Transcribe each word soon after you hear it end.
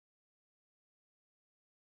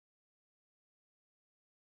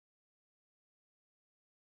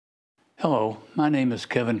Hello, my name is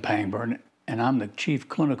Kevin Pangburn, and I'm the Chief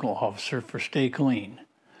Clinical Officer for Stay Clean,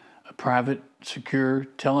 a private, secure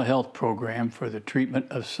telehealth program for the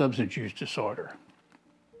treatment of substance use disorder.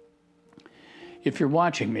 If you're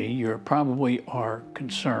watching me, you probably are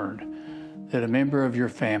concerned that a member of your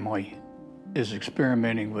family is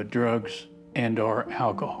experimenting with drugs and/or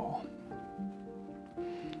alcohol.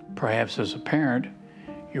 Perhaps as a parent,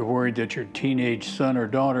 you're worried that your teenage son or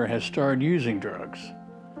daughter has started using drugs,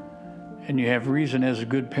 and you have reason as a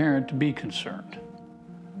good parent to be concerned.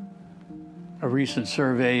 A recent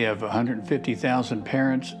survey of 150,000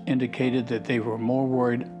 parents indicated that they were more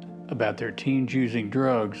worried about their teens using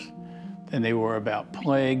drugs than they were about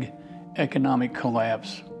plague, economic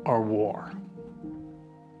collapse, or war.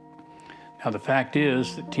 Now, the fact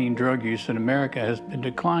is that teen drug use in America has been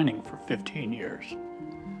declining for 15 years.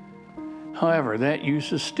 However, that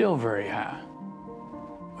use is still very high.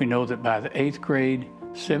 We know that by the 8th grade,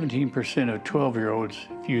 17% of 12-year-olds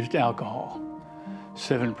have used alcohol,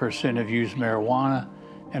 7% have used marijuana,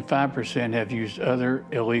 and 5% have used other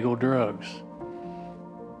illegal drugs.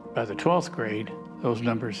 By the 12th grade, those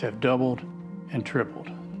numbers have doubled and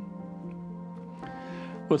tripled.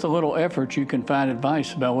 With a little effort, you can find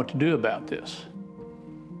advice about what to do about this.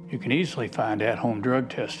 You can easily find at-home drug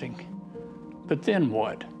testing. But then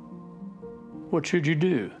what? What should you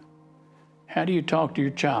do? How do you talk to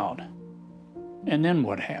your child? And then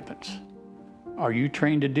what happens? Are you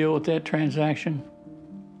trained to deal with that transaction?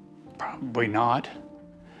 Probably not.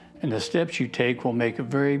 And the steps you take will make a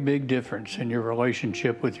very big difference in your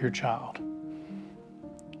relationship with your child.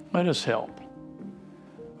 Let us help.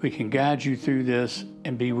 We can guide you through this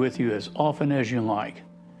and be with you as often as you like.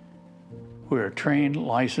 We are trained,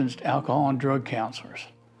 licensed alcohol and drug counselors.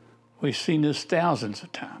 We've seen this thousands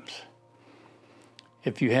of times.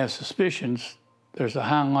 If you have suspicions, there's a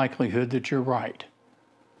high likelihood that you're right.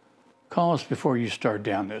 Call us before you start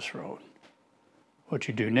down this road. What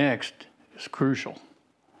you do next is crucial.